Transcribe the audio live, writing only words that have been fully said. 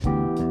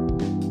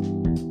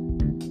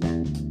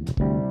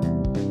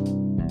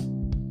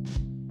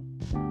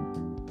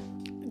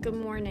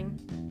Good morning.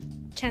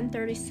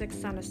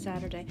 10:36 on a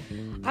Saturday.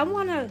 I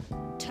want to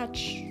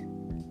touch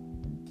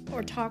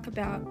or talk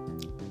about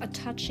a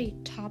touchy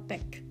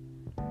topic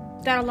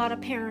that a lot of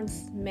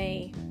parents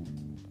may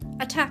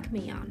attack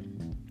me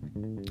on.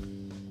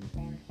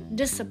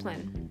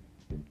 Discipline.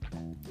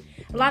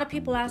 A lot of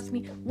people ask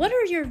me, what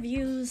are your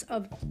views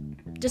of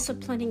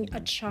disciplining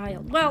a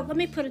child? Well, let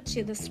me put it to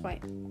you this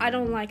way. I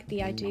don't like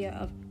the idea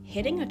of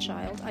hitting a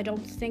child. I don't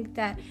think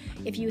that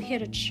if you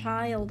hit a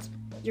child,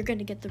 you're going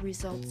to get the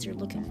results you're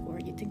looking for.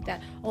 You think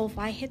that, if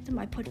I hit them,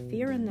 I put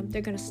fear in them,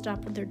 they're going to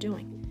stop what they're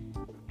doing.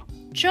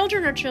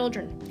 Children are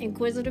children,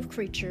 inquisitive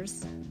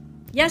creatures.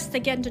 Yes, they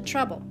get into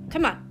trouble.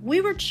 Come on, we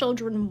were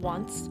children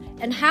once,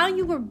 and how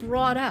you were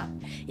brought up.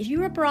 If you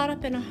were brought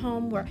up in a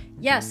home where,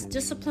 yes,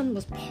 discipline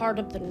was part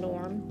of the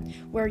norm,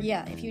 where,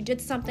 if you did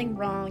something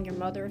wrong, your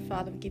mother or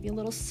father would give you a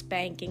little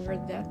spanking or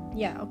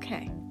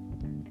okay.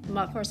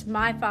 Of course,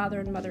 my father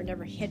and mother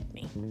never hit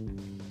me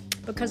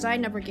because I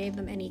never gave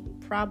them any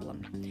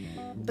problem.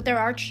 But there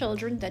are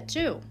children that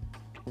do.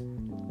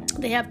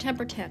 They have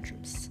temper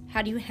tantrums.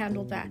 How do you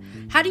handle that?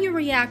 How do you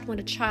react when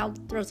a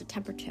child throws a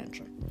temper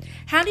tantrum?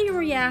 How do you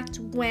react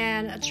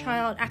when a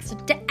child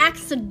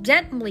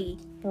accidentally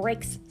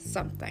breaks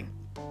something?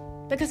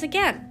 Because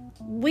again,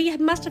 we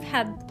must have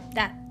had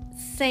that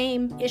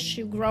same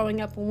issue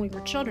growing up when we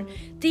were children.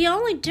 The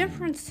only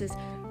difference is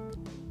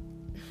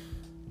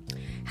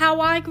how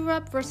I grew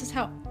up versus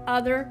how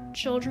other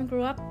children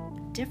grew up,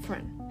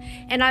 different.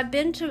 And I've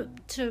been to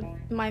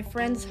my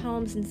friends'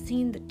 homes and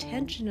seen the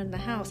tension in the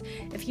house.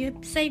 If you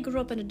say grew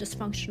up in a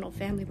dysfunctional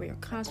family where you're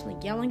constantly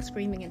yelling,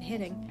 screaming, and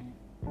hitting,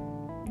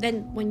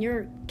 then when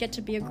you get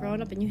to be a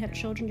grown-up and you have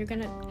children, you're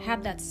going to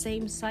have that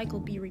same cycle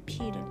be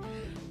repeated.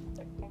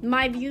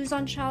 My views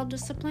on child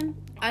discipline,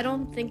 I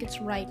don't think it's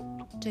right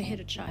to hit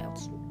a child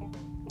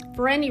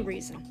for any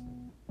reason,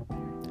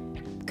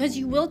 because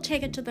you will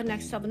take it to the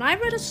next level. And I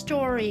read a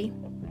story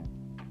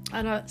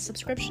on a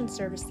subscription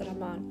service that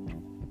I'm on.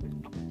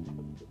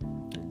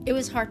 It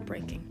was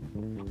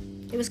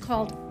heartbreaking. It was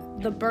called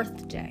The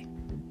Birthday.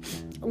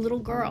 A little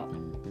girl,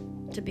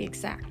 to be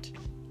exact,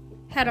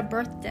 had a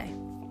birthday.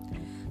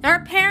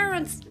 Her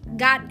parents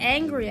got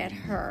angry at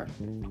her,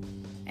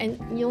 and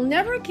you'll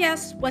never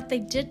guess what they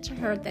did to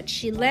her, that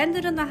she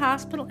landed in the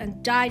hospital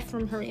and died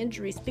from her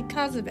injuries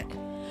because of it.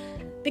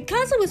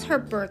 Because it was her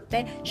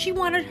birthday, she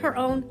wanted her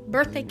own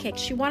birthday cake.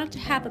 She wanted to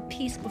have a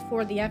piece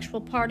before the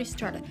actual party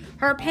started.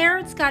 Her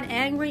parents got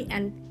angry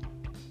and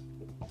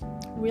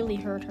really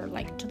hurt her,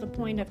 to the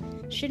point of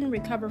she didn't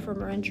recover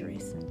from her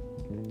injuries.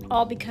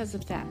 All because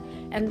of that.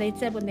 And they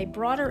said when they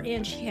brought her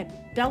in, she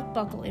had belt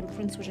buckle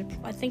imprints, which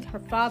I think her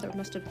father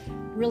must have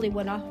really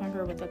went off on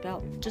her with a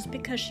belt, just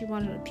because she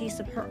wanted a piece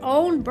of her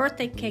own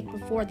birthday cake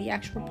before the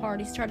actual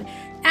party started.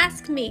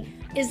 Ask me,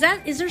 is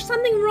there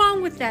something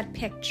wrong with that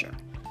picture?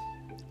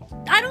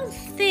 I don't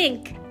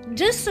think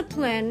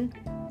discipline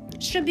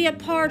should be a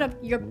part of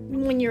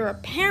when you're a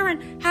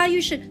parent, how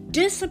you should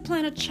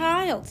discipline a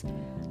child.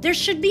 There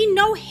should be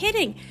no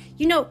hitting.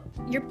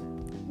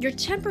 Your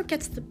temper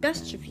gets the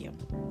best of you,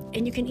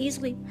 and you can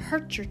easily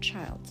hurt your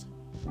child.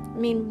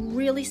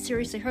 Really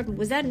seriously hurt them.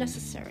 Was that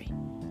necessary?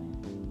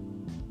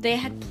 They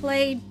had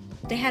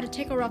to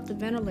take her off the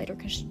ventilator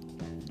because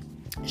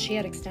she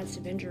had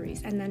extensive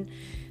injuries, and then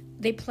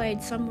they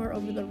played Somewhere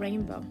Over the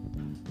Rainbow.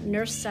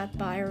 Nurse sat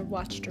by her,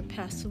 watched her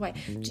pass away.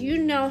 Do you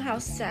know how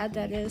sad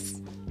that is?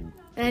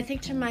 And I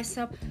think to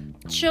myself,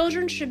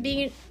 children should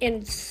be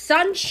in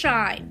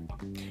sunshine,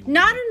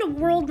 not in a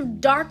world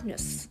of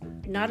darkness.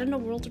 Not in a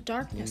world of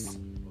darkness.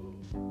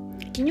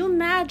 Can you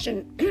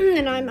imagine?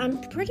 And I'm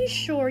pretty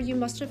sure you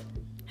must have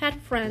had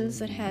friends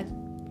that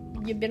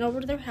you've been over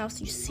to their house.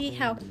 You see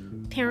how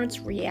parents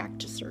react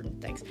to certain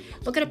things.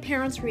 Look at a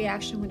parent's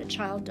reaction when a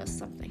child does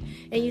something.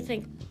 And you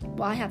think,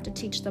 I have to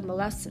teach them a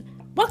lesson.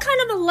 What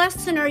kind of a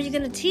lesson are you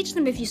going to teach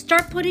them if you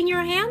start putting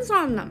your hands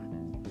on them?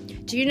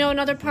 Do you know in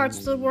other parts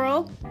of the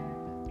world?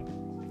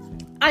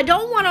 I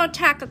don't want to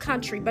attack a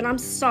country, but I'm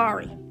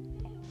sorry.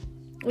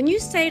 When you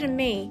say to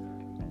me,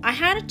 I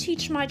had to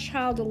teach my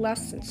child a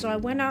lesson, so I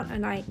went out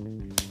and I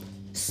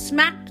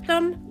smacked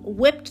them,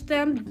 whipped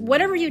them,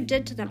 whatever you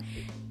did to them.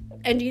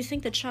 And do you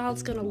think the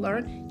child's going to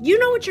learn? You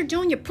know what you're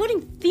doing. You're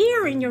putting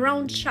fear in your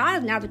own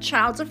child. Now the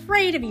child's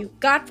afraid of you.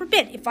 God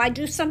forbid, if I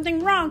do something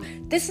wrong,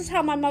 this is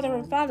how my mother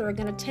and father are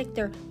going to take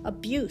their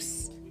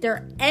abuse,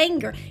 their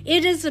anger.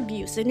 It is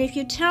abuse. And if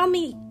you tell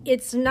me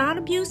it's not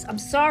abuse, I'm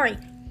sorry.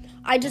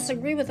 I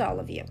disagree with all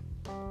of you.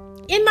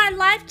 In my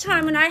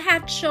lifetime, when I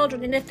have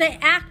children, and if they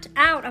act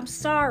out, I'm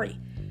sorry.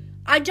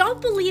 I don't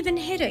believe in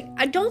hitting.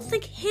 I don't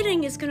think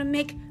hitting is going to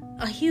make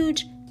a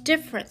huge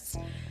difference.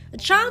 A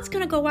child's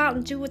going to go out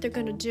and do what they're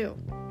going to do.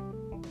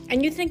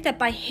 And you think that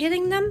by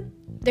hitting them,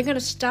 they're going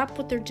to stop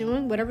what they're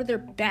doing, whatever their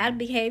bad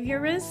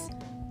behavior is?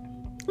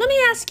 Let me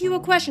ask you a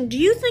question. Do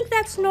you think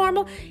that's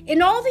normal?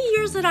 In all the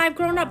years that I've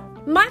grown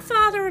up, my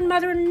father and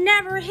mother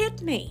never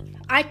hit me.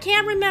 I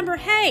can't remember,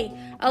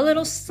 a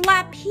little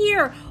slap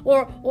here,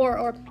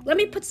 or let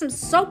me put some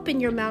soap in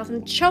your mouth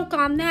and choke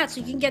on that so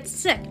you can get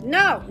sick.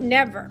 No,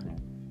 never.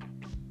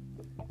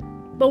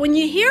 But when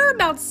you hear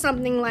about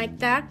something like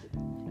that,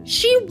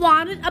 she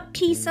wanted a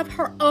piece of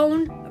her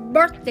own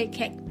birthday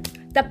cake.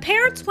 The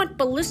parents went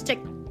ballistic,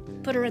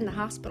 put her in the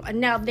hospital, and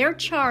now they're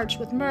charged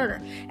with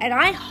murder. And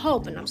I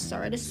hope, and I'm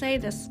sorry to say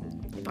this,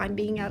 if I'm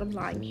being out of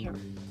line here,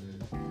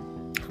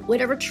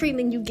 whatever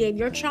treatment you gave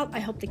your child, I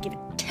hope they give it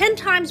 10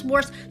 times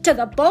worse to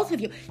the both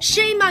of you.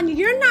 Shame on you.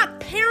 You're not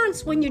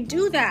parents when you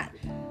do that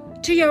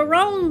to your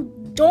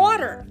own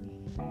daughter.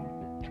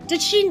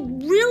 Did she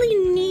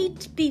really need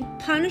to be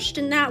punished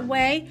in that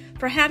way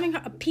for having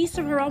a piece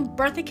of her own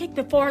birthday cake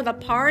before the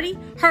party?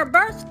 Her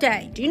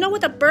birthday. Do you know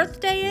what a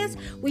birthday is?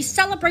 We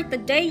celebrate the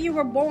day you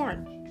were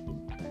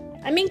born.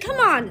 I mean, come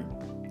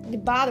on.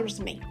 It bothers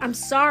me. I'm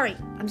sorry.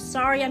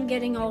 I'm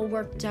getting all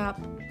worked up.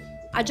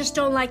 I just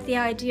don't like the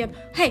idea of,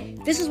 hey,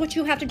 this is what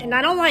you have to do. And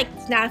I don't like,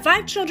 now if I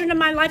have children in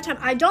my lifetime,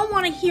 I don't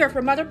want to hear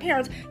from other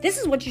parents, this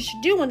is what you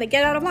should do when they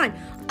get out of line.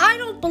 I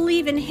don't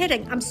believe in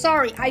hitting. I'm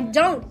sorry, I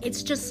don't.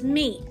 It's just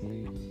me.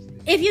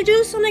 If you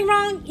do something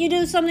wrong, you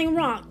do something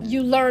wrong.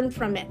 You learn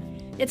from it.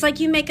 It's like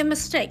you make a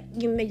mistake.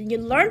 You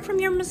learn from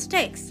your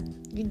mistakes.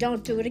 You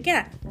don't do it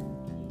again.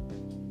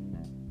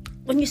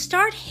 When you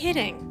start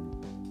hitting,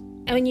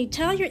 and when you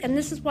tell and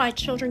this is why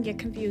children get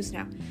confused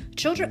now.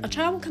 A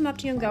child will come up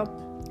to you and go,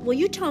 well,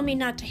 you told me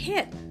not to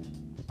hit.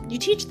 You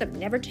teach them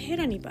never to hit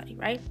anybody,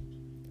 right?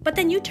 But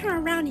then you turn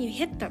around and you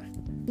hit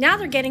them. Now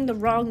they're getting the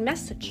wrong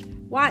message.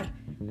 Why?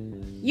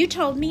 You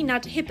told me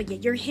not to hit, but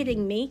yet you're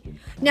hitting me.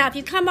 Now, if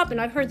you come up,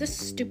 and I've heard this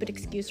stupid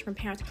excuse from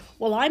parents,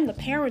 well, I'm the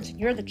parent and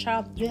you're the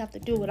child. You have to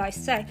do what I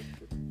say.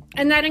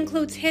 And that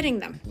includes hitting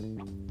them.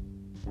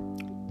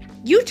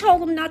 You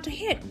told them not to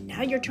hit.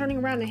 Now you're turning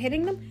around and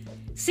hitting them?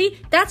 See,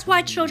 that's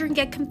why children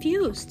get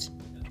confused.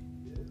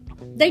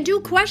 They do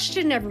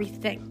question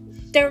everything.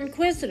 They're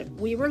inquisitive.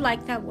 We were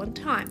like that one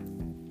time.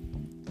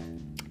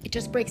 It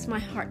just breaks my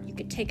heart. You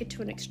could take it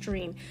to an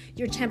extreme.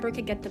 Your temper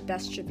could get the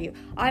best of you.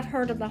 I've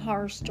heard of the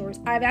horror stories.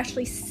 I've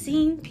actually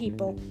seen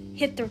people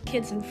hit their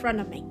kids in front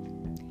of me.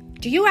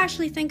 Do you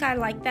actually think I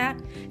like that?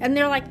 And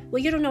they're like,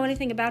 well, you don't know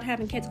anything about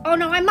having kids. Oh,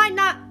 no, I might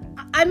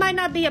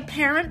not be a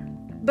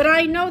parent, but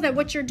I know that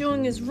what you're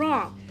doing is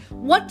wrong.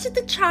 What did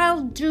the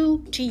child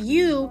do to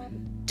you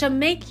to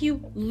make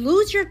you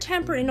lose your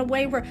temper in a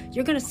way where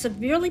you're going to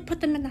severely put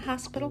them in the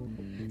hospital?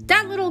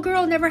 That little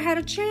girl never had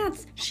a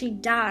chance. She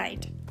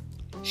died.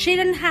 She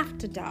didn't have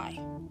to die.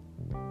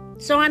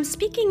 So I'm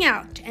speaking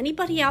out to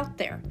anybody out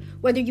there,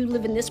 whether you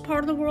live in this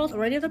part of the world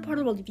or any other part of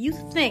the world. If you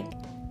think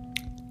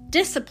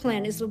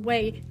discipline is the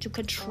way to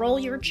control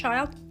your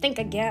child, think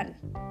again.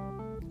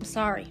 I'm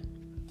sorry.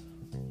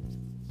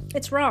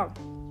 It's wrong.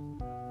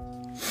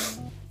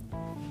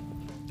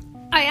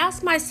 I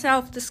ask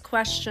myself this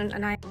question,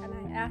 and I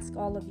ask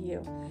all of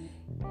you,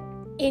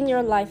 in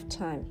your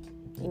lifetime,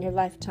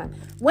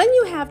 when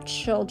you have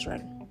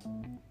children,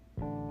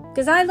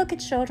 because I look at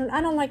children,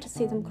 I don't like to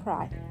see them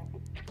cry.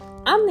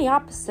 I'm the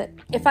opposite.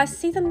 If I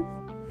see them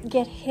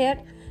get hit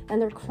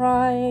and they're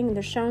crying and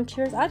they're showing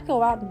tears, I'd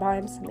go out and buy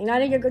them something. I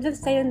know you're going to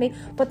say to me,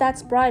 but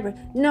that's bribery.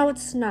 No,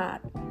 it's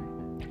not.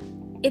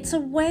 It's a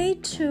way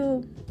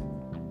to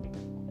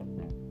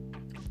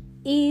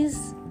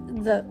ease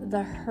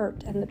the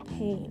hurt and the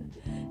pain.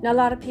 Now, a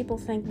lot of people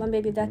think, well,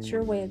 maybe that's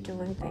your way of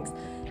doing things.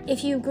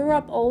 If you grew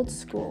up old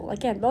school,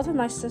 again, both of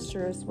my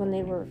sisters, when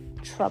they were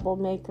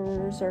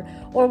troublemakers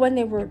or when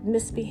they were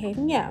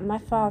misbehaving, my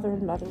father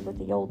and mother were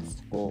the old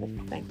school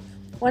thing.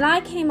 When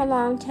I came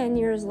along 10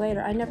 years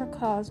later, I never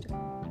caused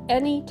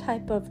any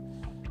type of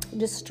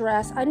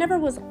distress. I never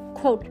was,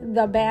 quote,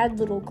 the bad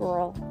little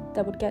girl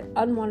that would get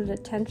unwanted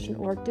attention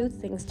or do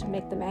things to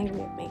make them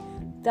angry at me.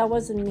 That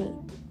wasn't me.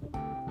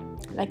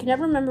 And I can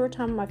never remember a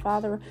time my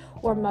father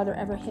or mother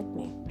ever hit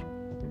me.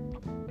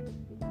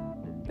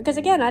 Because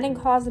again, I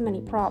didn't cause them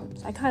any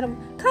problems. I kind of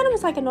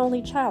was like an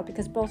only child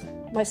because both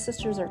my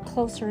sisters are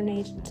closer in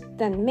age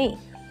than me.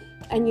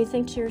 And you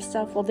think to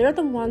yourself, well, they're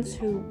the ones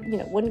who,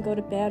 wouldn't go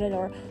to bed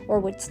or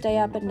would stay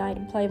up at night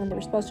and play when they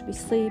were supposed to be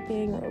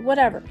sleeping or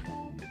whatever.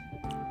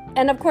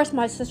 And of course,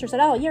 my sister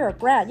said, oh, you're a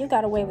brat. You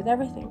got away with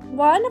everything.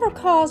 Well, I never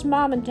caused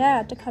mom and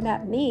dad to come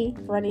at me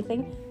for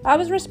anything. I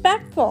was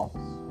respectful.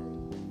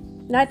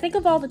 And I think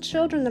of all the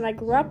children that I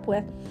grew up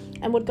with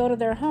and would go to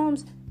their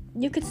homes.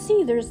 You could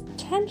see there's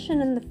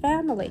tension in the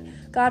family.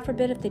 God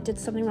forbid if they did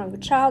something wrong. The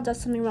child does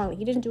something wrong. Like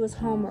he didn't do his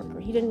homework, or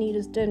he didn't eat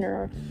his dinner,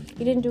 or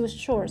he didn't do his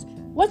chores.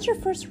 What's your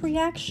first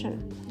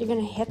reaction? You're going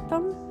to hit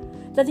them?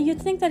 Do you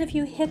think that if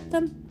you hit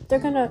them, they're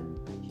going to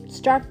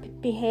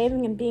start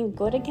behaving and being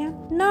good again?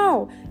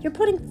 No. You're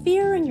putting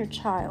fear in your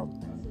child.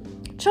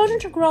 Children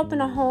should grow up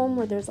in a home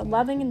where there's a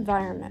loving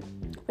environment,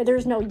 where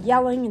there's no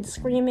yelling and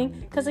screaming.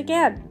 Because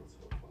again,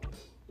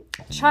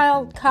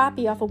 child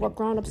copy off of what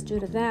grown-ups do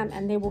to them,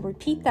 and they will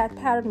repeat that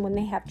pattern when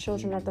they have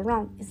children of their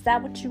own. Is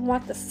that what you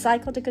want the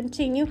cycle to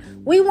continue?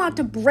 We want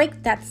to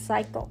break that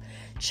cycle.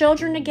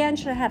 Children, again,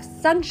 should have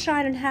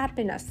sunshine and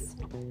happiness,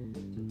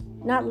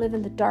 not live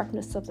in the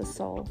darkness of the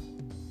soul.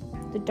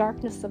 The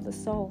darkness of the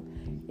soul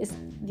is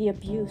the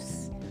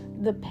abuse,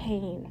 the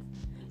pain,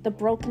 the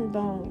broken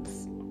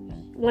bones.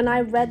 when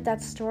I read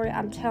that story,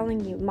 I'm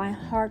telling you, my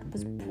heart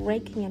was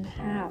breaking in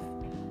half.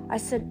 I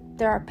said,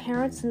 there are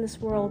parents in this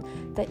world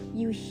that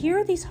you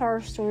hear these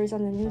horror stories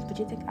on the news, but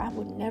you think, I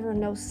would never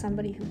know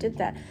somebody who did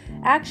that.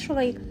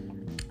 Actually,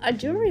 I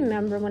do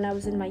remember when I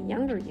was in my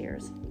younger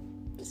years,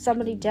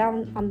 somebody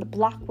down on the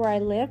block where I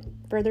live,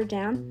 further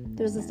down,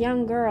 there was this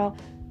young girl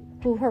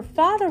who her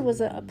father was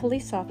a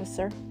police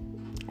officer,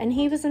 and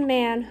he was a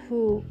man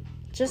who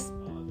just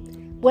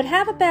would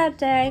have a bad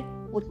day,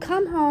 would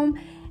come home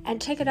and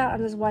take it out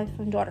on his wife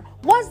and daughter.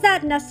 Was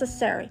that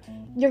necessary?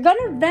 You're going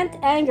to vent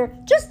anger.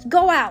 Just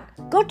go out.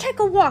 Go take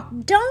a walk.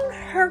 Don't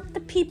hurt the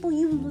people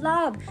you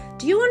love.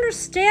 Do you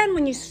understand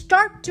when you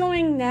start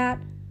doing that?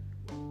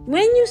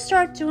 When you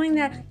start doing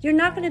that, you're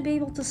not going to be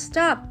able to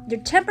stop. Your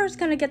temper is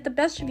going to get the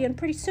best of you, and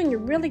pretty soon you're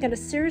really going to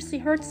seriously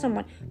hurt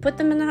someone, put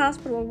them in the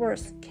hospital, or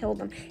worse, kill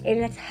them. And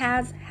it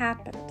has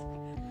happened.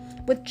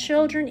 With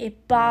children,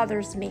 it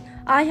bothers me.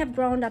 I have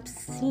grown up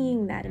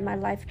seeing that in my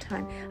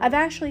lifetime. I've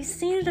actually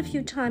seen it a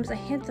few times, a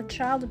hint of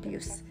child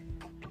abuse.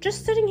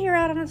 Just sitting here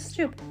out on the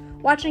stoop,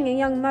 watching a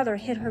young mother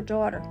hit her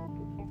daughter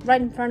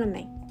right in front of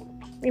me.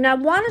 And I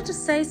wanted to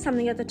say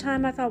something at the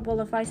time. I thought,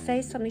 well, if I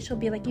say something, she'll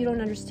be like, you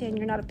don't understand,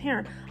 you're not a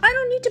parent. I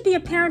don't need to be a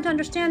parent to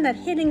understand that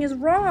hitting is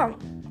wrong.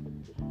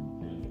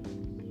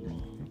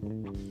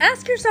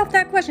 Ask yourself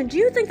that question. Do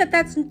you think that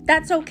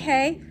that's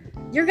okay?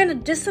 You're going to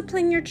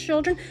discipline your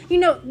children? You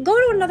know, go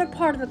to another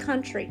part of the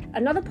country,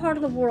 another part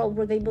of the world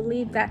where they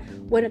believe that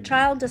when a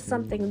child does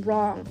something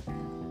wrong,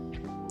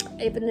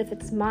 even if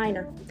it's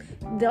minor,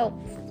 they'll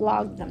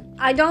flog them.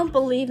 I don't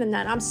believe in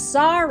that. I'm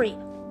sorry.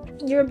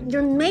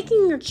 You're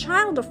making your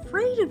child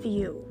afraid of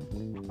you.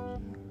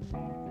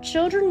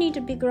 Children need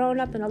to be grown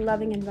up in a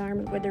loving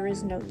environment where there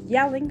is no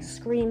yelling,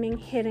 screaming,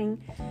 hitting.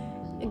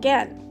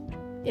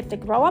 Again, if they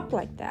grow up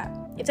like that,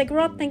 if they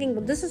grow up thinking,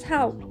 well, this is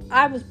how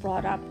I was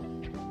brought up,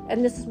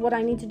 and this is what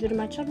I need to do to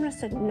my children, I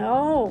said,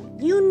 no,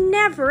 you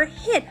never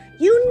hit.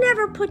 You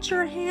never put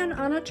your hand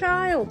on a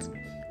child.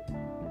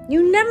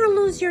 You never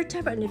lose your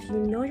temper. And if you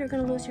know you're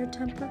going to lose your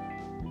temper,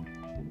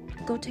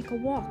 go take a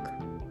walk.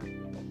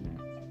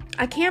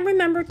 I can't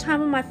remember a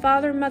time when my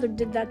father and mother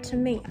did that to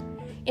me.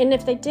 And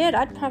if they did,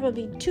 I'd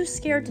probably be too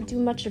scared to do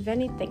much of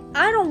anything.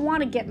 I don't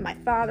want to get my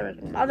father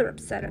and mother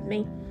upset at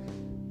me.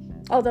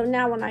 Although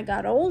now when I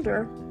got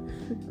older,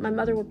 my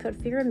mother would put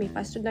fear in me if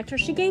I stood next to her.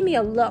 She gave me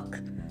a look,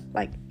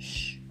 like,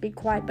 shh, be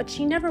quiet. But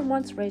she never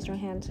once raised her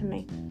hand to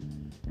me.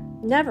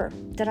 Never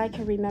that I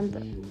can remember.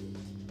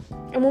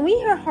 And when we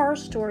hear horror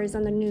stories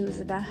on the news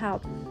about how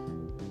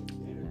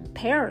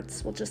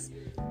parents will just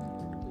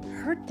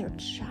hurt their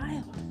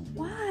child,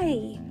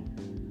 why?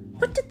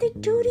 What did they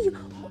do to you?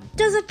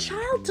 Does a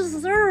child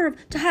deserve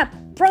to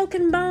have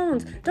broken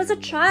bones? Does a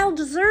child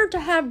deserve to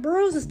have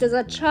bruises? Does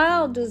a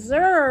child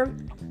deserve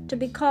to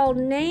be called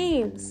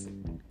names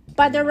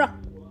by their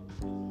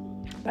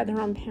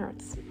own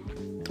parents,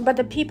 by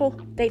the people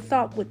they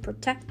thought would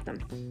protect them?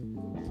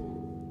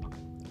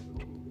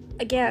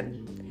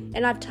 Again,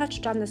 and I've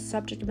touched on this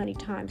subject many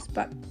times,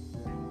 but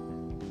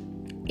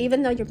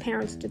even though your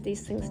parents did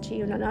these things to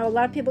you, and I know a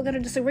lot of people are going to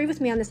disagree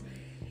with me on this,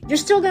 you're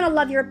still going to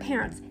love your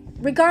parents,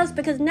 regardless,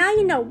 because now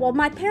you know, well,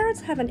 my parents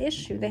have an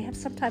issue. They have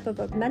some type of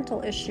a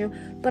mental issue,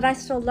 but I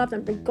still love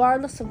them,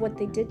 regardless of what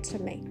they did to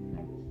me.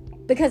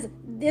 Because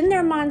in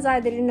their mind's eye,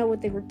 they didn't know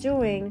what they were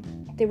doing.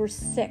 They were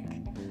sick.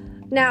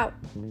 Now,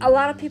 a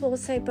lot of people will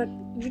say, but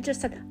you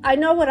just said, I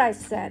know what I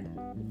said.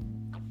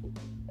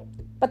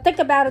 But think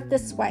about it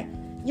this way.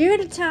 You're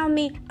going to tell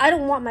me, I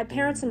don't want my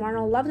parents anymore, I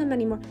don't love them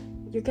anymore.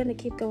 You're going to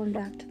keep going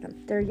back to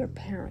them. They're your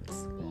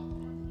parents.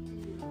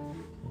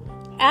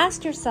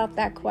 Ask yourself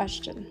that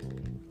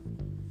question.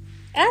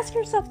 Ask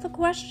yourself the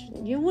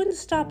question. You wouldn't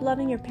stop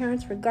loving your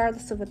parents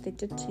regardless of what they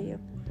did to you.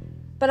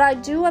 But I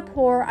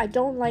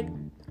don't like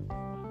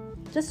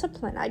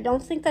discipline. I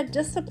don't think that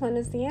discipline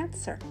is the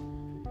answer.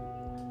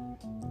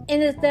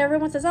 And if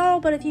everyone says,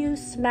 oh, but if you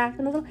smack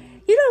them a little,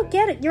 you don't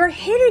get it. You're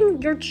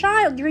hitting your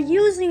child. You're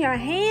using a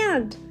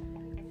hand.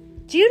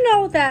 Do you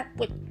know that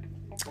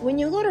when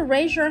you go to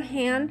raise your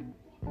hand,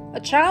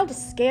 a child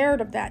is scared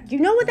of that? You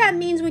know what that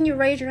means when you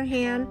raise your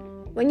hand?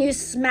 When you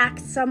smack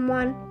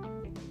someone?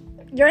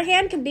 Your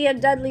hand can be a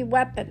deadly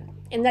weapon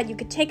in that you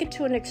could take it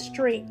to an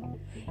extreme.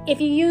 If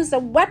you use a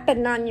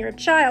weapon on your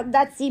child,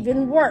 that's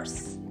even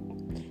worse.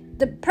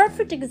 The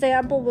perfect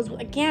example was,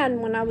 again,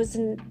 when I was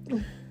in,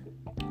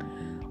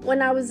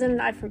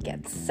 I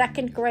forget,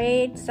 second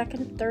grade.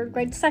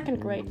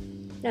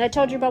 And I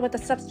told you about what the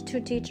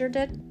substitute teacher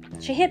did.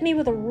 She hit me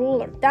with a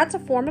ruler. That's a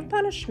form of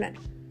punishment.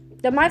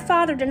 That my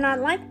father did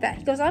not like that.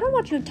 He goes, I don't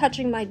want you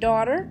touching my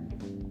daughter.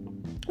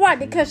 Why?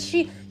 Because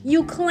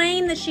you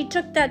claim that she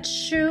took that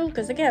shoe.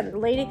 Because again,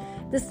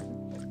 this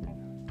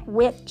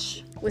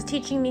witch was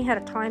teaching me how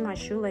to tie my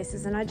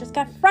shoelaces, and I just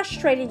got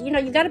frustrated. You know,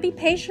 you got to be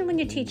patient when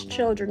you teach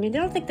children. You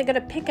don't think they're going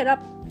to pick it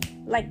up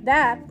like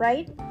that,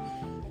 right?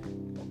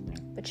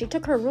 But she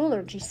took her ruler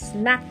and she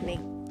smacked me,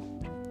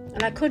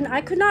 and I could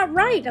not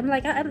write. I'm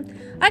like,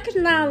 I could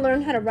now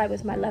learn how to write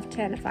with my left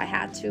hand if I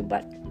had to,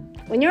 but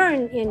when you're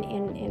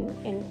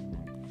in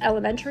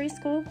elementary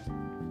school,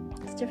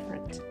 it's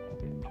different.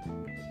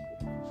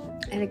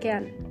 And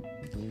again,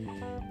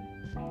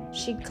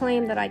 she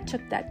claimed that I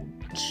took that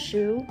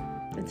shoe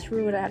and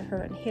threw it at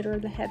her and hit her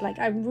in the head. Like,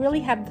 I really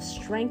have the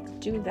strength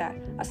to do that.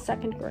 A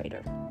second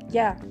grader.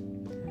 Yeah.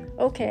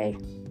 Okay.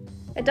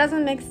 It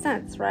doesn't make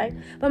sense, right?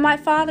 But my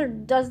father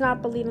does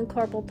not believe in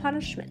corporal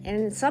punishment. And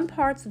in some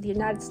parts of the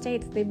United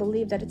States, they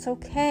believe that it's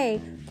okay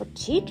for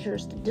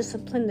teachers to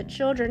discipline the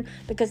children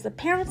because the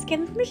parents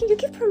give permission. You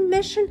give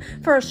permission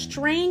for a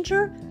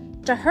stranger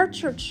to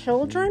hurt your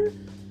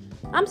children?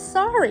 I'm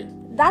sorry.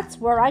 That's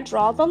where I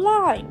draw the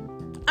line.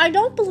 I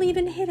don't believe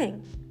in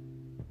hitting.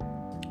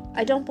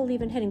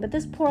 But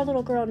this poor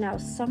little girl now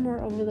is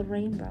somewhere over the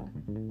rainbow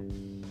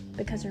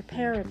because her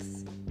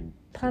parents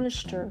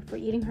punished her for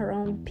eating her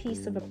own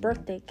piece of a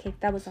birthday cake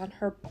that was on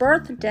her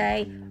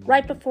birthday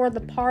right before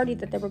the party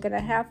that they were going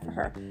to have for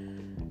her.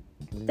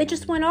 They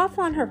just went off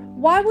on her.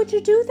 Why would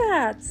you do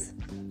that?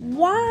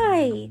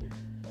 Why?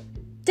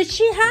 Did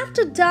she have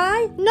to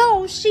die?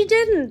 No, she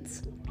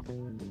didn't.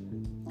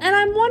 And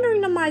I'm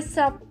wondering to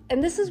myself,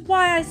 and this is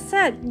why I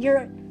said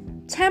your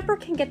temper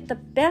can get the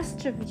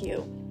best of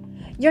you.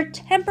 Your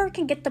temper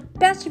can get the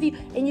best of you,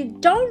 and you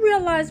don't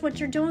realize what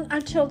you're doing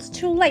until it's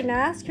too late. Now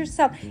ask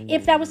yourself,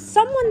 if that was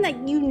someone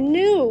that you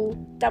knew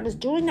that was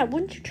doing that,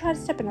 wouldn't you try to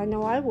step in? I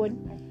know I would.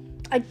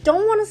 I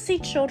don't want to see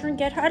children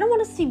get hurt. I don't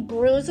want to see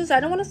bruises. I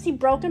don't want to see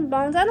broken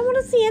bones. I don't want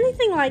to see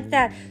anything like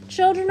that.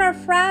 Children are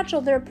fragile.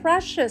 They're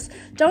precious.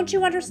 Don't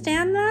you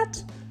understand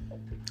that?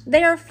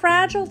 They are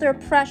fragile. They're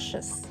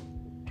precious.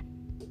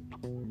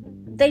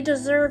 They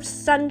deserve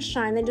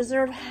sunshine. They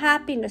deserve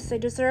happiness. They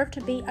deserve to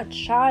be a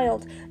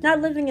child,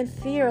 not living in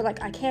fear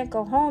like I can't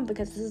go home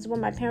because this is what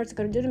my parents are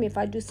going to do to me if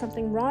I do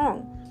something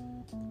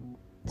wrong.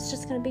 It's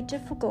just going to be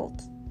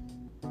difficult.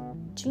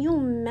 Do you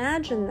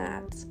imagine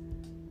that?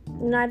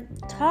 And I've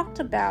talked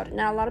about it.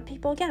 Now, a lot of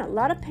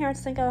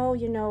parents think,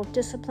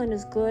 discipline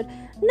is good.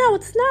 No,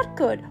 it's not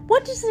good.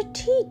 What does it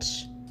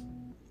teach?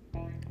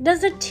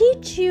 Does it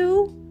teach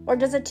you, or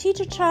does it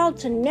teach a child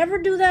to never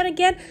do that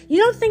again? You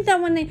don't think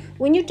that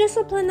when you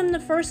discipline them the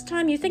first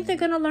time, you think they're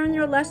going to learn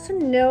their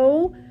lesson?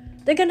 No.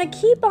 They're going to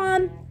keep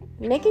on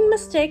making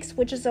mistakes,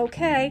 which is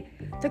okay.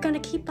 They're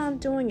going to keep on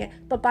doing it.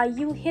 But by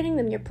you hitting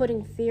them, you're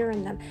putting fear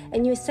in them.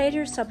 And you say to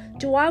yourself,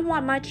 do I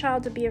want my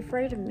child to be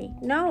afraid of me?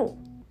 No.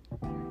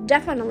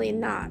 Definitely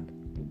not.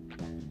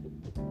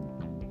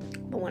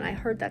 But when I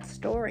heard that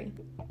story,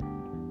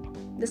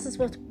 this is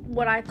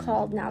what I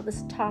called now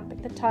this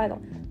topic, the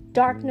title,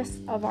 Darkness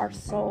of Our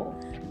Soul.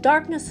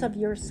 Darkness of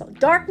your soul.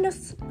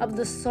 Darkness of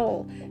the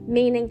soul,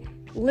 meaning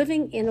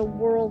living in a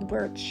world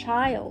where a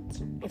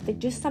child, if they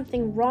do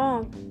something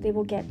wrong, they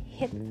will get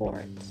hit for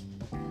it.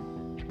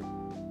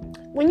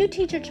 When you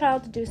teach a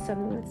child to do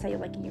something, let's say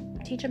like you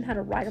teach them how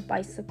to ride a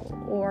bicycle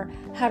or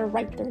how to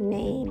write their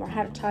name or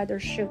how to tie their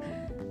shoe,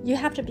 you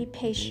have to be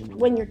patient.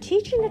 When you're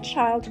teaching a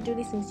child to do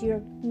these things,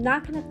 you're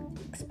not going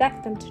to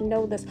expect them to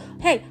know this.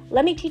 Hey,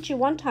 let me teach you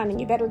one time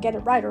and you better get it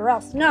right or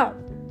else. No,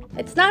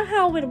 it's not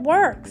how it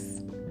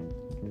works.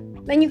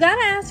 Then you got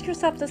to ask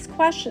yourself this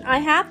question. I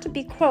have to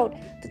be, quote,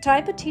 the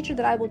type of teacher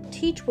that I will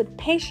teach with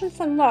patience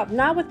and love,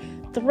 not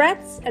with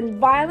threats and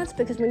violence,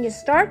 because when you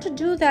start to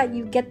do that,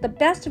 you get the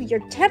best of you.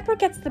 Your temper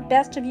gets the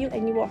best of you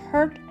and you will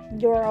hurt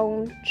your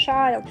own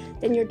child.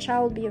 Then your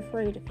child will be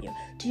afraid of you.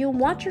 Do you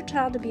want your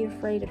child to be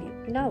afraid of you?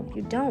 No,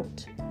 you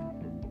don't.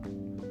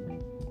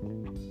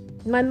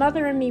 My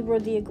mother and me were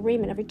the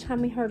agreement every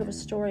time we heard of a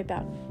story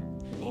about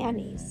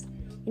nannies.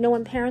 You know,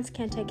 when parents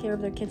can't take care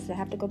of their kids, they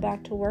have to go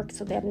back to work,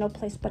 so they have no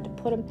choice but to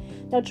put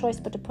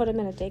them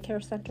in a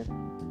daycare center.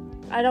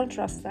 I don't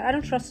trust that. I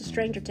don't trust a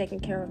stranger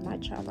taking care of my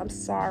child. I'm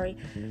sorry.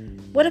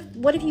 What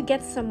if you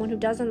get someone who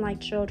doesn't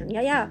like children?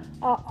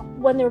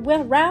 When they're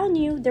around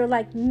you, they're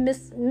like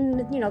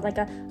like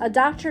a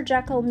Dr.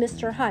 Jekyll,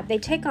 Mr. Hyde. They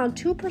take on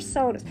two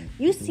personas.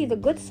 You see the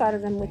good side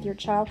of them with your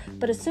child,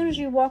 but as soon as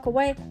you walk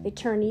away, they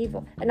turn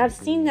evil. And I've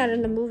seen that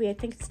in the movie. I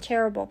think it's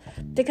terrible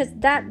because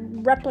that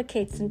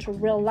replicates into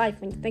real life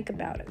when you think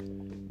about it.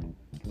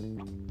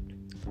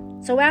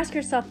 So ask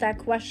yourself that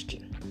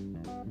question.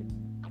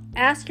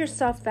 Ask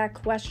yourself that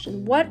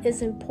question. What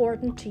is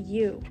important to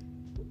you?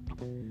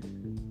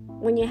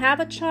 When you have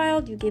a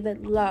child, you give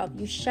it love.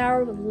 You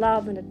shower with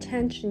love and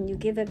attention. You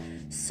give it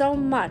so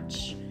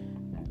much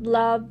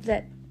love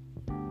that,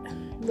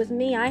 with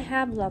me, I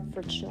have love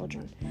for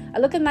children. I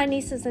look at my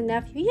nieces and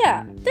nephews.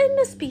 Yeah, they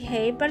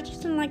misbehave, but I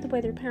just didn't like the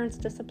way their parents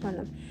disciplined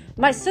them.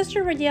 My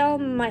sister would yell,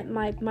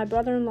 my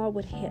brother-in-law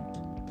would hit.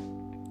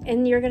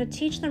 And you're going to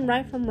teach them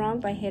right from wrong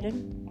by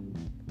hitting?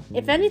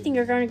 If anything,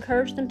 you're going to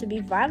encourage them to be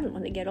violent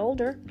when they get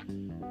older.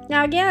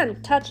 Now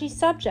again, touchy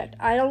subject.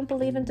 I don't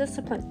believe in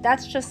discipline.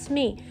 That's just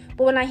me.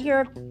 But when I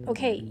hear,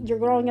 okay, you're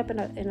growing up in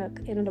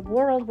a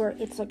world where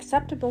it's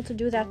acceptable to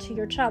do that to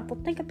your child,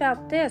 well, think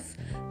about this.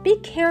 Be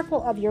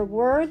careful of your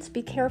words.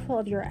 Be careful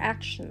of your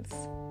actions.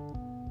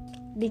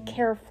 Be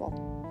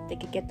careful. They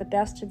could get the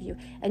best of you,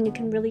 and you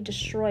can really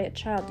destroy a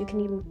child. You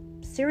can even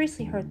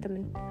seriously hurt them,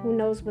 and who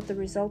knows what the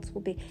results will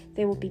be.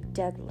 They will be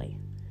deadly.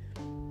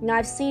 Now,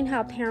 I've seen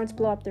how parents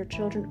blow up their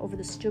children over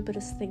the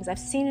stupidest things. I've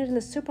seen it in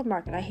the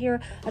supermarket. I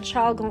hear a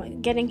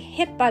child getting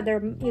hit by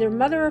their either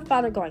mother or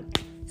father going,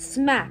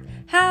 smack.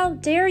 How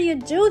dare you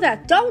do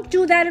that? Don't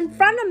do that in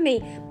front of me.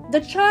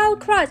 The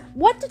child cries.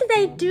 What did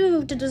they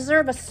do to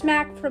deserve a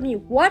smack from you?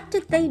 What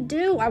did they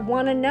do? I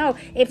want to know.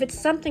 If it's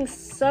something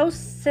so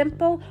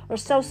simple or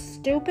so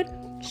stupid,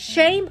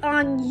 shame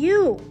on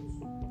you.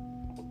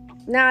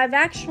 Now, I've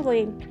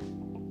actually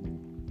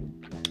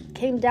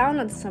came down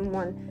on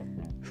someone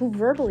who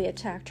verbally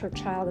attacked her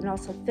child and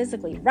also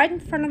physically right in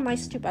front of my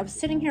stoop. I was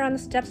sitting here on the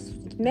steps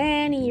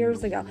many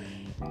years ago,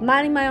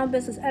 minding my own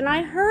business, and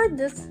I heard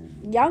this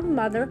young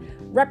mother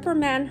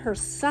reprimand her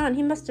son.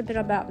 He must have been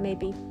about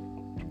maybe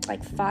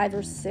like 5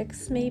 or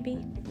 6, maybe,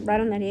 right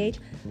on that age.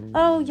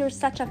 Oh, you're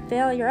such a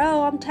failure.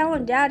 Oh, I'm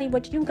telling Daddy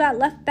what you got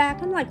left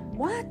back. I'm like,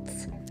 what?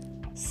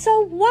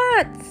 So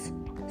what?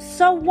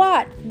 So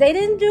what? They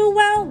didn't do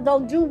well. They'll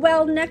do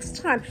well next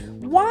time.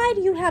 Why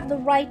do you have the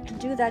right to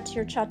do that to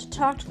your child, to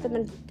talk to them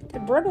and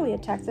verbally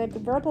attack them? The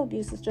verbal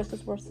abuse is just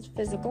as worse as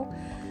physical.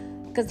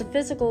 Because the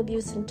physical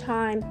abuse, in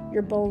time,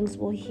 your bones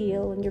will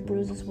heal and your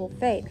bruises will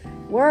fade.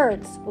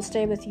 Words will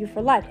stay with you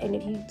for life. And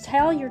if you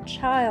tell your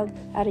child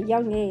at a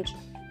young age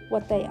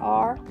what they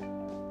are,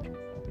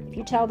 if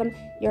you tell them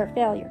you're a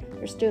failure,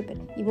 you're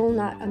stupid, you will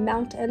not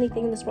amount to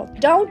anything in this world,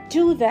 don't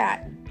do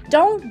that.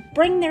 Don't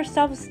bring their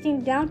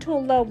self-esteem down to a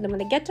low. Then when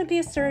they get to be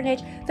a certain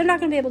age, they're not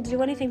going to be able to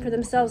do anything for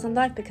themselves in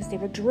life because they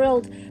were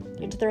drilled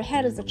into their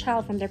head as a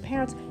child from their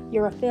parents.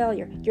 You're a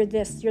failure. You're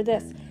this. You're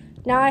this.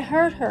 Now, I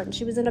heard her, and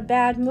she was in a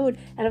bad mood.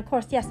 And, of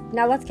course, yes,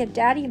 now let's get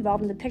Daddy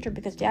involved in the picture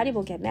because Daddy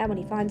will get mad when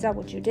he finds out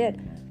what you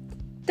did.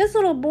 This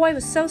little boy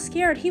was so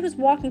scared. He was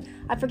walking,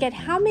 I forget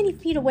how many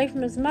feet away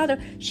from his mother.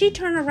 She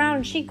turned around,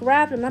 and she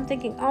grabbed him. I'm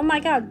thinking, oh,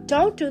 my God,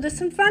 don't do this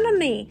in front of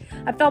me.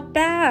 I felt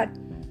bad.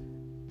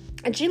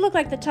 And she looked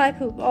like the type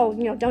who,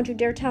 don't you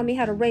dare tell me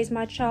how to raise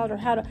my child or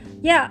how to,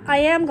 yeah, I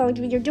am going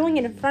to, you're doing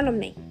it in front of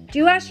me. Do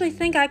you actually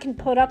think I can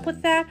put up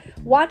with that?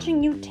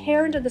 Watching you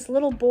tear into this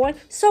little boy?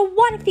 So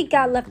what if he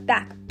got left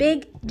back?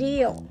 Big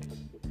deal.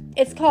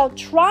 It's called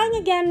trying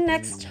again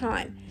next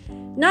time.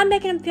 Not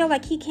making him feel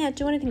like he can't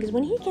do anything, because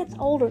when he gets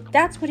older,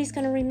 that's what he's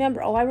going to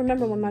remember. Oh, I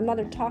remember when my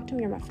mother talked to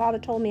me or my father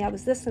told me I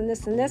was this and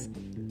this and this.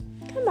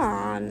 Come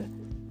on.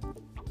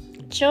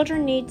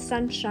 Children need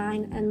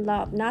sunshine and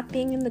love, not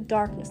being in the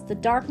darkness. The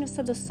darkness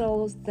of the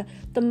soul is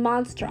the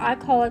monster. I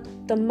call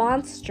it the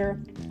monster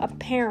of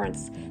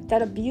parents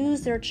that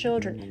abuse their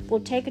children, will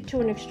take it to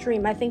an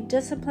extreme. I think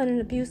discipline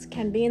and abuse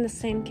can be in the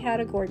same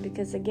category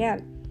because,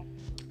 again,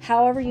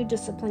 however you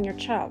discipline your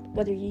child,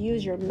 whether you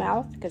use your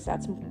mouth, because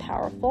that's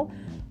powerful,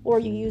 or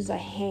you use a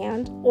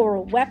hand or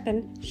a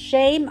weapon,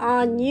 shame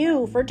on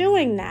you for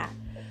doing that.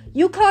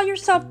 You call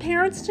yourself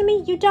parents to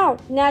me? You don't.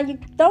 Now,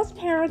 those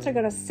parents are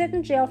going to sit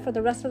in jail for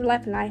the rest of their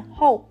life, and I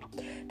hope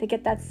they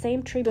get that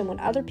same treatment when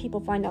other people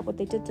find out what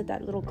they did to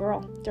that little girl,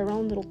 their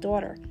own little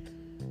daughter.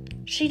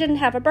 She didn't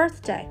have a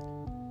birthday.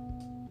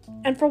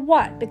 And for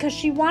what? Because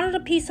she wanted a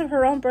piece of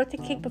her own birthday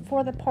cake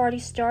before the party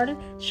started?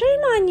 Shame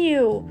on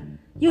you.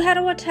 You had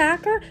to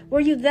attack her?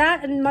 Were you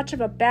that in much of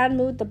a bad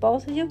mood, the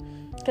both of you?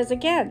 Because,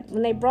 again,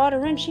 when they brought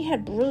her in, she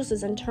had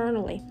bruises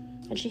internally.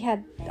 And she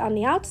had, on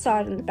the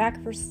outside, on the back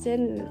of her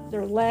skin,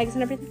 their legs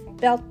and everything,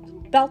 belt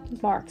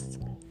marks,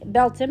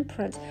 belt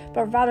imprints.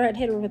 But her father had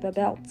hit her with a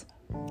belt.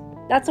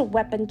 That's a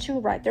weapon too,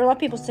 right? There are a lot of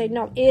people say,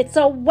 no, it's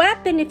a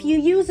weapon if you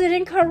use it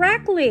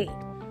incorrectly.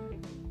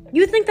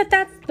 You think that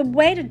that's the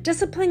way to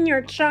discipline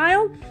your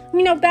child?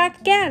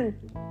 Back again,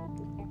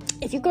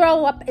 if you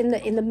grow up in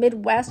the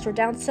Midwest or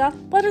down south,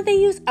 what do they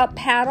use? A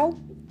paddle?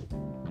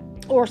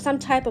 Or some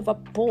type of a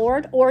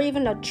board, or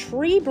even a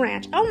tree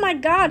branch. Oh my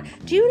God,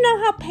 do you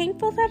know how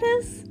painful that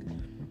is?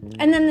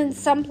 And then in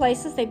some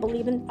places they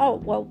believe in,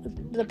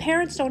 the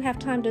parents don't have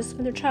time to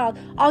discipline their child.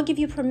 I'll give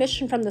you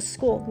permission from the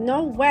school.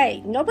 No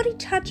way. Nobody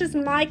touches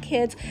my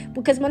kids,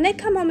 because when they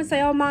come home and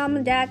say, oh, Mom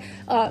and Dad,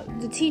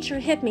 the teacher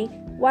hit me,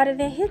 why did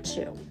they hit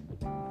you?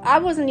 I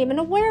wasn't even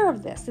aware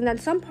of this. And then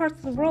some parts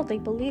of the world, they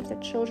believe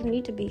that children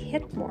need to be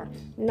hit more.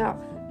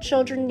 No.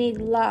 Children need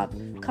love,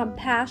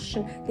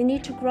 compassion. They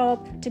need to grow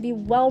up to be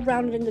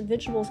well-rounded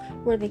individuals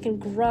where they can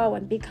grow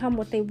and become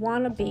what they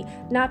want to be,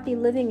 not be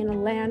living in a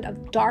land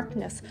of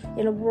darkness,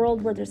 in a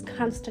world where there's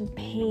constant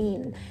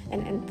pain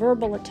and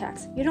verbal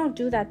attacks. You don't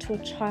do that to a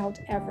child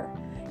ever.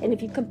 And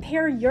if you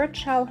compare your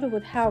childhood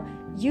with how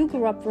you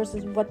grew up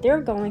versus what they're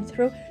going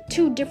through,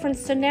 two different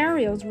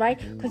scenarios, right?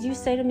 Because you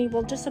say to me,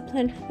 well,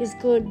 discipline is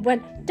good,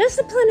 when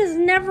discipline is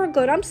never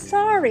good. I'm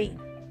sorry.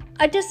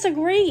 I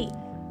disagree.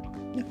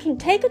 You can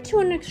take it to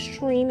an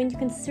extreme and you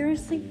can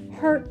seriously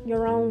hurt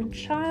your own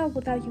child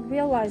without you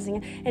realizing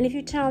it. And if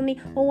you tell me,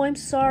 oh, I'm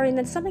sorry, and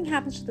then something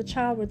happens to the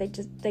child where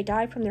they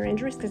die from their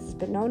injuries, because it's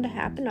been known to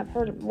happen, I've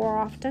heard it more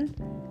often.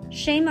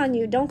 Shame on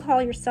you. Don't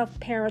call yourself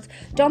parents.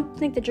 Don't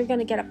think that you're going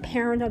to get a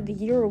Parent of the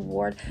Year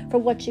award for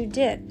what you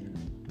did.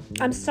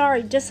 I'm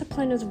sorry.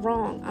 Discipline is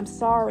wrong. I'm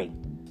sorry.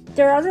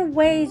 There are other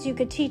ways you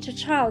could teach a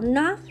child,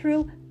 not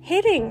through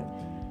hitting.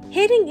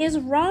 Hitting is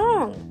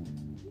wrong.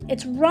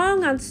 It's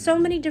wrong on so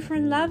many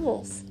different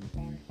levels.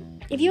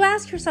 If you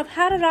ask yourself,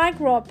 how did I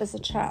grow up as a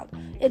child?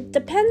 It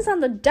depends on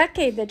the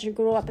decade that you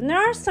grew up. And there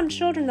are some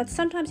children that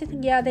sometimes you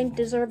think, yeah, they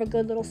deserve a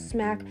good little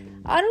smack.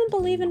 I don't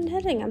believe in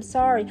hitting. I'm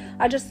sorry.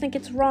 I just think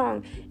it's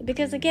wrong.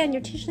 Because, again,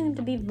 you're teaching them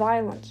to be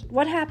violent.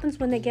 What happens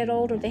when they get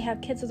older? They have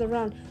kids of their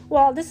own.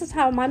 Well, this is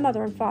how my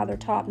mother and father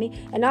taught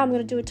me, and now I'm going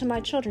to do it to my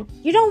children.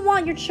 You don't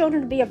want your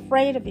children to be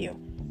afraid of you.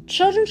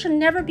 Children should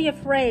never be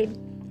afraid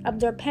of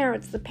their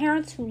parents. The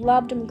parents who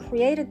loved them and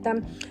created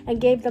them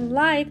and gave them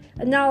life,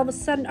 and now all of a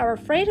sudden are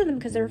afraid of them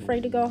because they're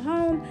afraid to go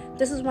home.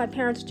 This is what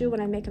parents do when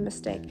I make a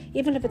mistake,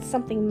 even if it's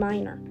something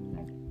minor.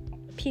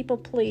 People,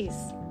 please.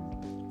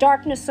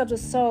 Darkness of the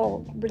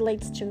soul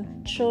relates to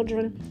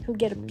children who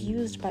get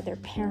abused by their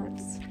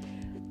parents.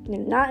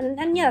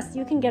 And yes,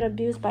 you can get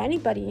abused by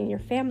anybody in your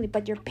family,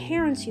 but your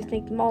parents, you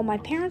think, oh, my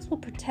parents will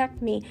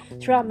protect me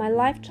throughout my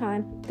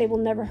lifetime. They will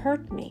never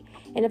hurt me.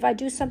 And if I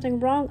do something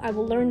wrong, I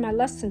will learn my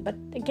lesson. But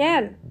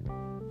again,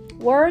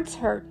 words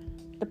hurt.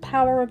 The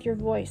power of your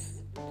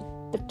voice,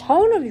 the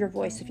tone of your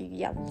voice, if you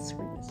yell and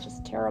scream, is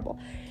just terrible.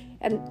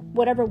 And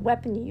whatever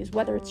weapon you use,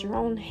 whether it's your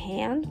own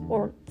hand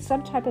or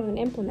some type of an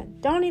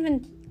implement, don't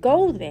even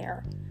go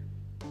there.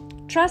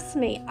 Trust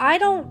me, I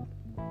don't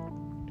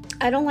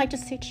like to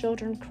see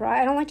children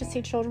cry. I don't like to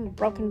see children with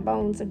broken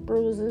bones and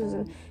bruises.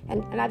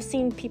 And I've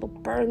seen people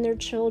burn their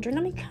children.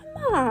 I mean,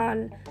 come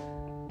on.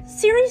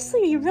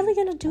 Seriously, are you really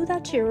going to do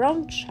that to your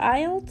own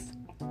child?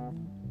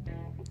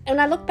 And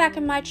I look back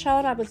at my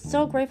child, I was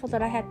so grateful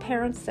that I had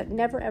parents that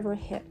never, ever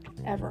hit,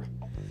 ever.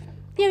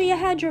 You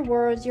had your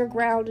words, you're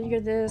grounded, you're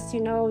this,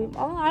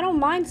 I don't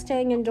mind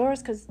staying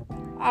indoors because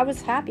I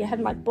was happy. I had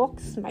my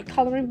books, my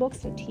coloring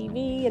books and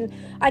TV, and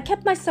I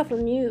kept myself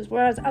amused,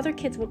 whereas other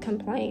kids would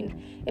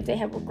complain if they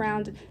were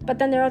grounded. But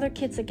then there are other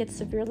kids that get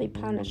severely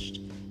punished.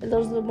 And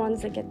those are the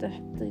ones that get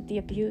the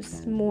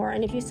abuse more.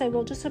 And if you say,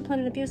 well, discipline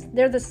and abuse,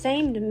 they're the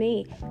same to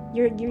me.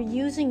 You're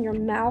using your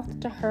mouth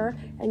to hurt,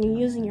 and you're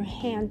using your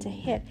hand to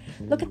hit.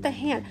 Look at the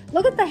hand.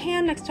 Look at the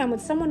hand next time when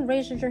someone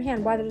raises your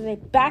hand, whether they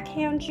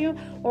backhand you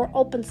or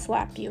open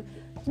slap you.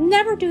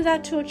 Never do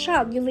that to a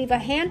child. You leave a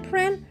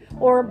handprint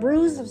or a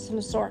bruise of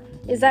some sort.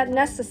 Is that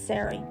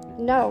necessary?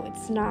 No,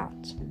 it's not.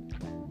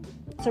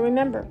 So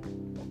remember,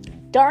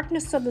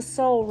 darkness of the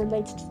soul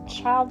relates to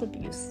child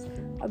abuse.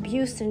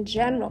 Abuse in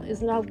general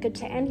is not good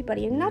to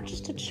anybody, and not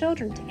just to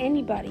children, to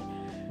anybody.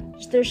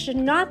 There should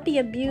not be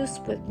abuse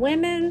with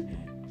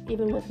women,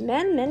 even with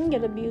men. Men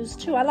get abused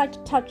too. I like to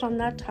touch on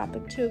that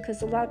topic too,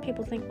 because a lot of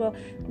people think, well,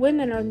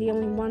 women are the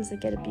only ones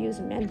that get abused,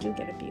 and men do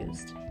get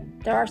abused.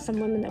 There are some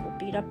women that will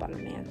beat up on a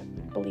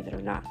man, believe it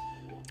or not.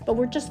 But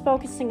we're just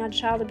focusing on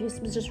child abuse.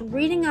 Just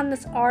reading on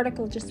this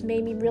article just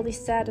made me really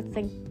sad to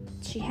think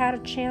she had a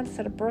chance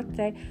at a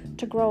birthday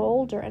to grow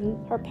older,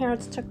 and her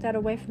parents took that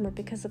away from her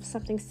because of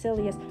something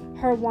silly as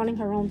her wanting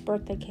her own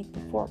birthday cake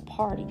before a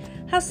party.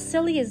 How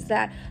silly is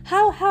that?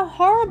 How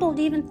horrible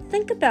to even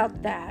think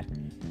about that.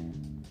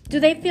 Do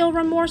they feel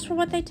remorse for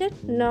what they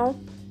did? No.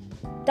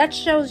 That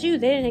shows you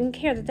they didn't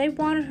care, that they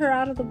wanted her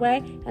out of the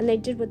way, and they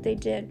did what they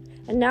did.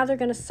 And now they're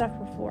going to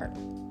suffer for it.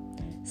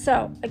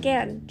 So,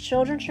 again,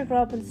 children should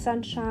grow up in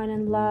sunshine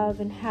and love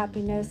and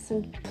happiness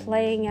and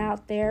playing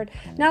out there,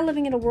 not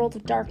living in a world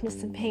of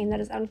darkness and pain that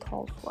is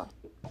uncalled for.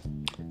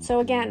 So,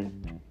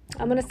 again,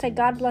 I'm going to say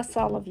God bless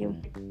all of you.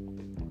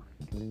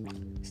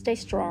 Stay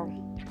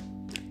strong.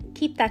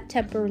 Keep that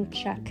temper in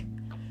check.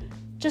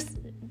 Just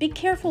be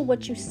careful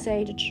what you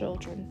say to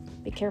children.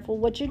 Be careful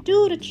what you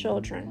do to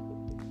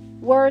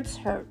children. Words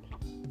hurt.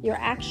 Your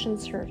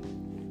actions hurt.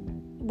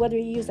 Whether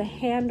you use a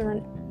hand or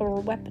a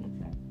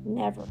weapon.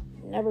 Never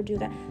do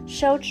that.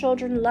 Show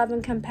children love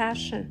and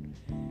compassion.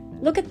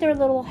 Look at their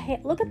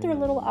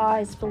little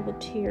eyes filled with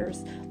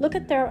tears. Look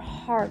at their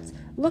hearts.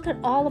 Look at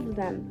all of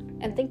them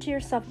and think to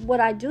yourself, would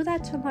I do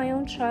that to my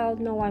own child?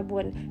 No, I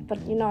wouldn't. But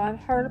I've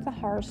heard of the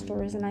horror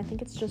stories, and I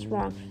think it's just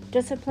wrong.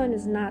 Discipline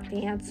is not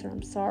the answer.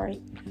 I'm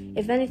sorry.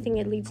 If anything,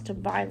 it leads to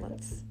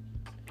violence.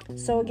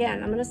 So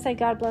again, I'm going to say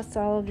God bless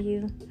all of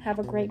you. Have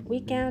a great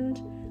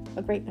weekend.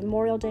 A great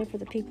Memorial Day for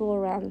the people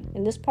around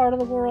in this part of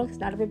the world,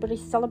 because not everybody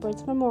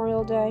celebrates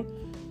Memorial Day.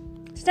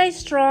 Stay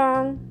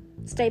strong,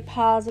 stay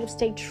positive,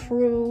 stay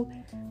true,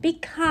 be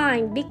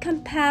kind, be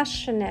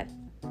compassionate.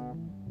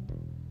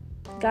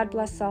 God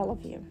bless all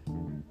of you.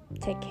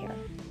 Take care.